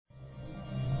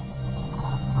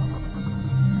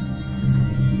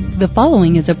The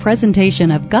following is a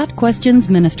presentation of Got Questions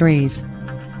Ministries.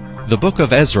 The Book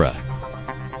of Ezra.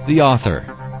 The author.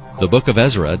 The Book of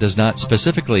Ezra does not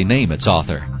specifically name its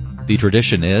author. The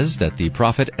tradition is that the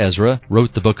prophet Ezra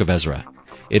wrote the Book of Ezra.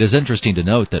 It is interesting to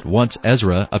note that once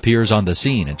Ezra appears on the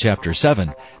scene in chapter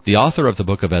 7, the author of the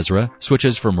Book of Ezra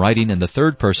switches from writing in the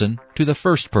third person to the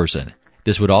first person.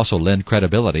 This would also lend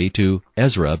credibility to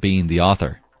Ezra being the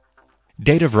author.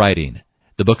 Date of writing.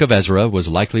 The Book of Ezra was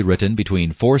likely written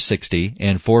between 460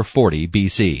 and 440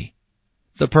 BC.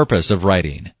 The purpose of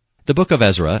writing. The Book of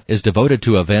Ezra is devoted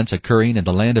to events occurring in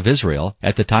the land of Israel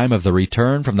at the time of the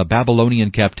return from the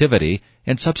Babylonian captivity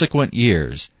and subsequent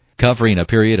years, covering a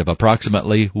period of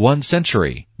approximately 1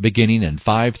 century, beginning in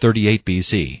 538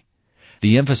 BC.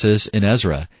 The emphasis in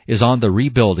Ezra is on the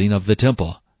rebuilding of the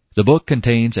temple. The book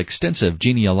contains extensive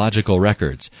genealogical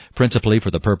records, principally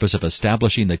for the purpose of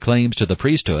establishing the claims to the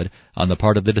priesthood on the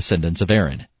part of the descendants of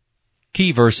Aaron.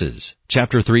 Key verses.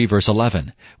 Chapter 3, verse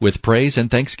 11. With praise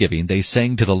and thanksgiving they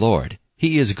sang to the Lord.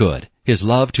 He is good. His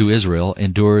love to Israel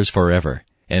endures forever.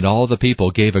 And all the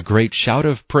people gave a great shout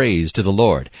of praise to the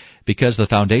Lord, because the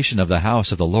foundation of the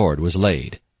house of the Lord was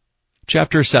laid.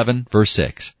 Chapter 7, verse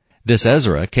 6. This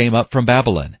Ezra came up from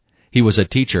Babylon. He was a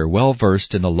teacher well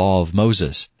versed in the law of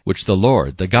Moses, which the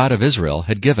Lord, the God of Israel,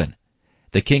 had given.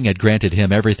 The king had granted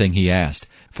him everything he asked,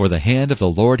 for the hand of the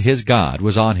Lord his God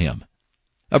was on him.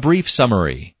 A brief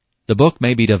summary. The book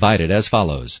may be divided as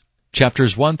follows.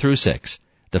 Chapters 1 through 6,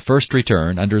 the first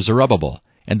return under Zerubbabel,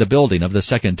 and the building of the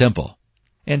second temple.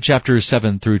 And chapters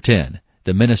 7 through 10,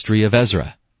 the ministry of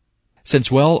Ezra. Since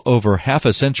well over half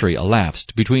a century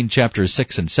elapsed between chapters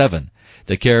 6 and 7,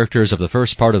 the characters of the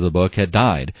first part of the book had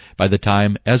died by the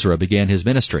time Ezra began his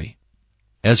ministry.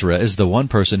 Ezra is the one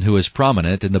person who is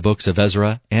prominent in the books of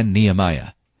Ezra and Nehemiah.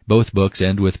 Both books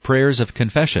end with prayers of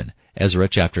confession, Ezra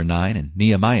chapter 9 and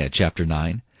Nehemiah chapter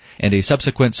 9, and a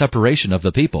subsequent separation of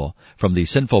the people from the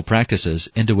sinful practices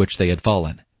into which they had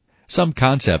fallen. Some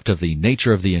concept of the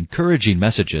nature of the encouraging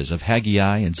messages of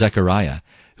Haggai and Zechariah,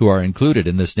 who are included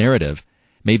in this narrative,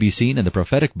 may be seen in the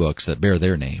prophetic books that bear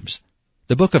their names.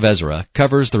 The book of Ezra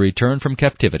covers the return from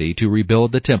captivity to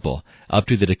rebuild the temple up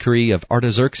to the decree of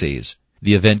Artaxerxes,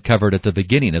 the event covered at the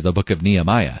beginning of the book of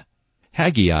Nehemiah.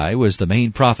 Haggai was the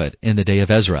main prophet in the day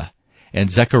of Ezra, and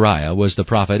Zechariah was the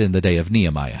prophet in the day of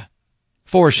Nehemiah.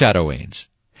 Foreshadowings.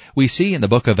 We see in the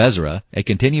book of Ezra a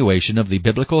continuation of the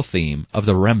biblical theme of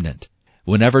the remnant.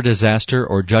 Whenever disaster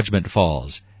or judgment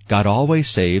falls, God always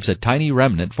saves a tiny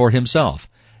remnant for himself.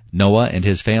 Noah and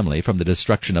his family from the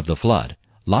destruction of the flood,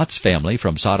 Lot's family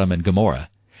from Sodom and Gomorrah,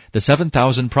 the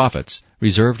 7,000 prophets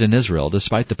reserved in Israel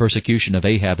despite the persecution of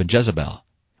Ahab and Jezebel.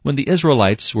 When the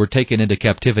Israelites were taken into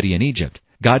captivity in Egypt,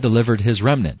 God delivered his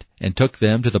remnant and took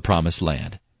them to the promised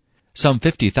land. Some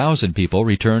 50,000 people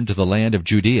returned to the land of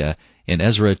Judea in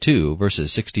Ezra 2,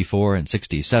 verses 64 and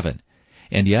 67.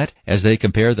 And yet, as they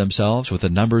compare themselves with the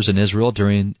numbers in Israel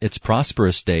during its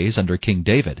prosperous days under King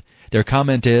David, their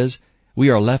comment is, "We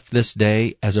are left this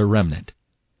day as a remnant."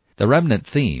 The remnant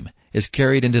theme is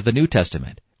carried into the New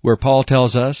Testament, where Paul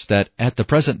tells us that at the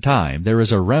present time there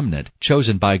is a remnant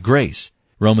chosen by grace,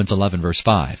 Romans 11 verse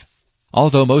 5.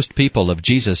 Although most people of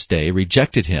Jesus' day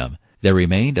rejected him, there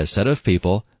remained a set of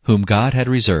people whom God had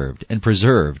reserved and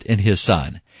preserved in his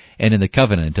Son, and in the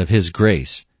covenant of his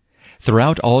grace.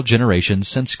 Throughout all generations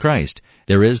since Christ,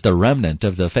 there is the remnant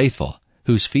of the faithful,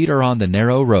 whose feet are on the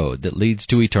narrow road that leads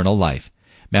to eternal life,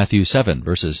 Matthew 7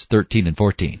 verses 13 and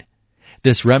 14.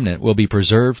 This remnant will be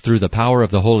preserved through the power of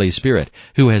the Holy Spirit,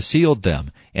 who has sealed them,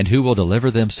 and who will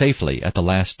deliver them safely at the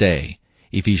last day.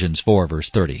 Ephesians 4, verse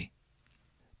 30.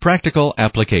 Practical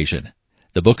application.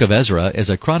 The book of Ezra is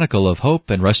a chronicle of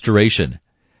hope and restoration.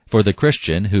 For the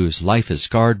Christian whose life is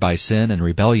scarred by sin and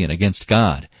rebellion against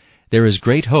God, there is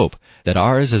great hope that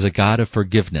ours is a God of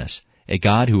forgiveness, a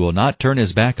God who will not turn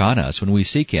his back on us when we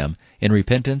seek him in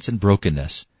repentance and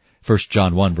brokenness. 1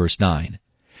 John 1, verse 9.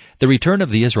 The return of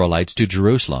the Israelites to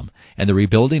Jerusalem and the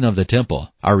rebuilding of the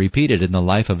temple are repeated in the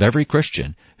life of every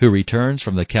Christian who returns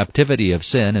from the captivity of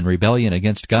sin and rebellion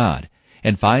against God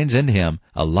and finds in him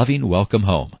a loving welcome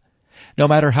home. No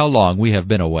matter how long we have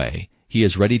been away, he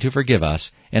is ready to forgive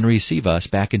us and receive us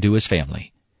back into his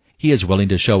family. He is willing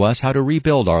to show us how to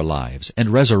rebuild our lives and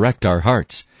resurrect our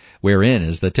hearts, wherein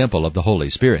is the temple of the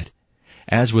Holy Spirit.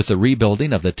 As with the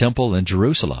rebuilding of the temple in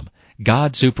Jerusalem,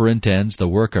 God superintends the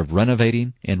work of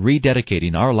renovating and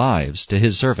rededicating our lives to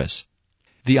his service.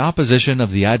 The opposition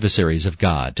of the adversaries of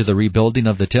God to the rebuilding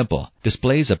of the temple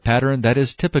displays a pattern that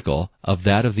is typical of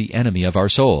that of the enemy of our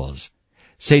souls.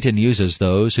 Satan uses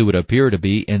those who would appear to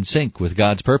be in sync with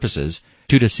God's purposes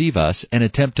to deceive us and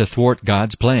attempt to thwart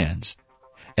God's plans.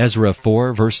 Ezra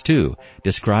 4 verse 2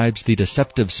 describes the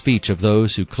deceptive speech of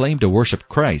those who claim to worship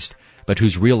Christ, but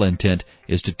whose real intent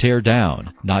is to tear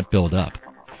down, not build up.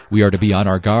 We are to be on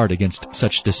our guard against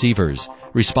such deceivers,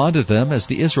 respond to them as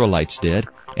the Israelites did,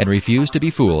 and refuse to be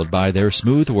fooled by their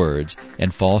smooth words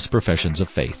and false professions of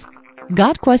faith.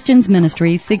 Got Questions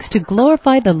Ministry seeks to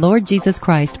glorify the Lord Jesus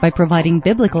Christ by providing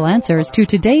biblical answers to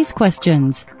today's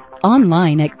questions.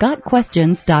 Online at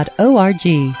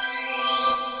GotQuestions.org.